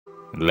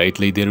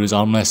Lately there is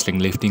arm wrestling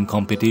lifting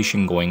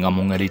competition going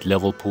among elite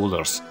level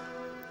poolers.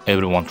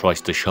 Everyone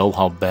tries to show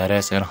how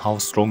badass and how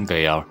strong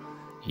they are,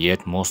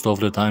 yet most of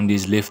the time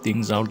these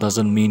liftings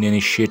doesn't mean any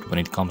shit when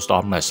it comes to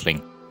arm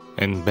wrestling.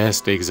 And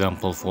best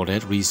example for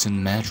that recent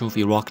match of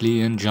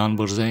Irakli and Can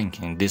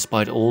Berzeng, and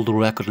despite all the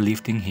record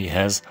lifting he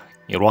has,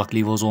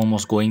 Irakli was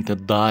almost going to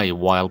die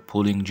while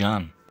pulling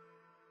Can.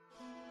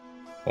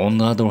 On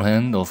the other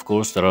hand, of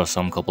course, there are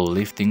some couple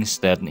liftings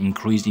that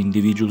increase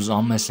individuals'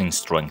 arm wrestling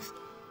strength.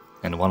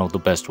 And one of the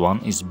best one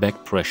is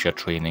back pressure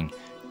training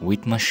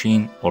with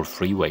machine or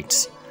free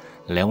weights.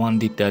 Levan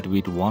did that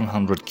with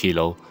 100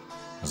 kilo,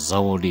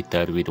 Zaur did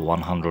that with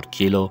 100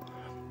 kilo,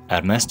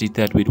 Hermes did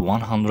that with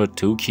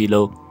 102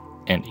 kilo,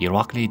 and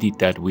Irakli did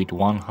that with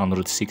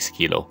 106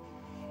 kilo.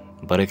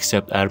 But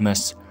except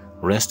Hermes,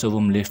 rest of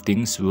them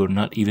liftings were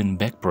not even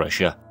back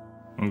pressure.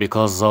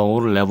 Because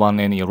Zaur, Levan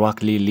and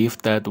Irakli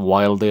lift that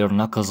while their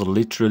knuckles are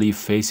literally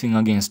facing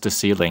against the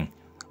ceiling.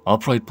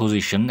 Upright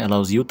position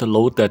allows you to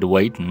load that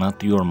weight not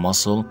to your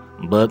muscle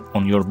but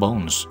on your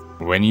bones.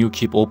 When you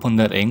keep open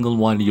that angle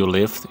while you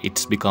lift,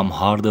 it's become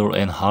harder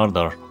and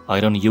harder. I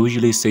don't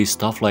usually say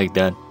stuff like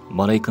that,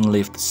 but I can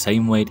lift the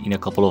same weight in a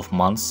couple of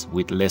months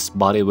with less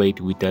body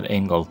weight with that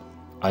angle.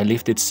 I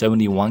lifted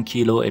 71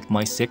 kilo at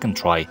my second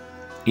try.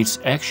 It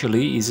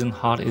actually isn't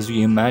hard as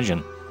you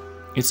imagine.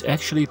 It's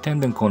actually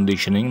tendon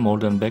conditioning more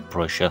than back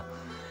pressure.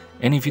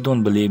 And if you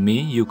don't believe me,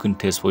 you can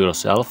test for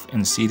yourself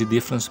and see the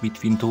difference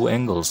between two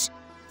angles.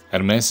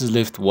 Hermes'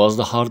 lift was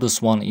the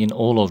hardest one in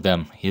all of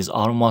them. His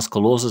arm was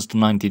closest to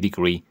 90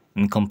 degrees.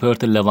 And compared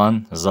to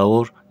Levan,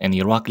 Zaur and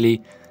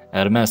Irakli,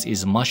 Hermes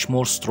is much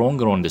more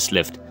stronger on this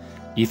lift.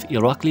 If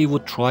Irakli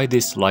would try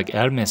this like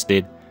Hermes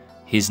did,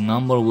 his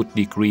number would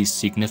decrease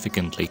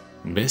significantly.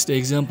 Best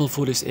example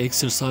for this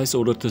exercise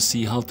order to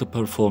see how to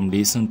perform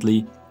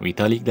decently,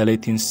 Vitalik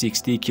Daletin's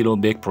 60 kilo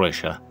back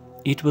pressure.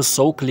 It was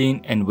so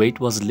clean and weight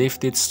was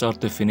lifted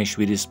start to finish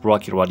with his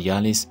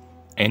brachioradialis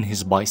and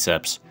his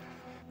biceps.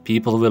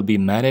 People will be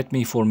mad at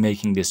me for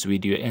making this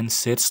video and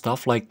said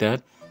stuff like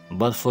that,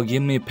 but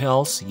forgive me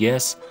pals,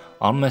 yes,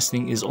 arm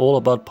wrestling is all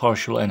about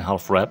partial and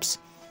half reps,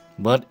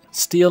 but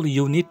still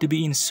you need to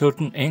be in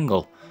certain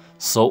angle,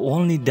 so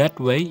only that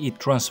way it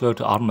transfers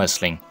to arm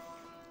wrestling.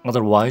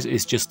 Otherwise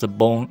it's just a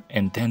bone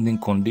and tendon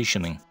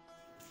conditioning.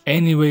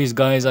 Anyways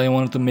guys, I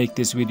wanted to make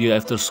this video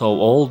after saw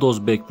all those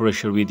back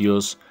pressure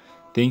videos.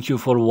 Thank you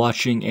for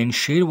watching and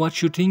share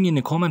what you think in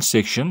the comment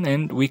section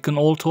and we can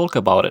all talk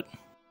about it.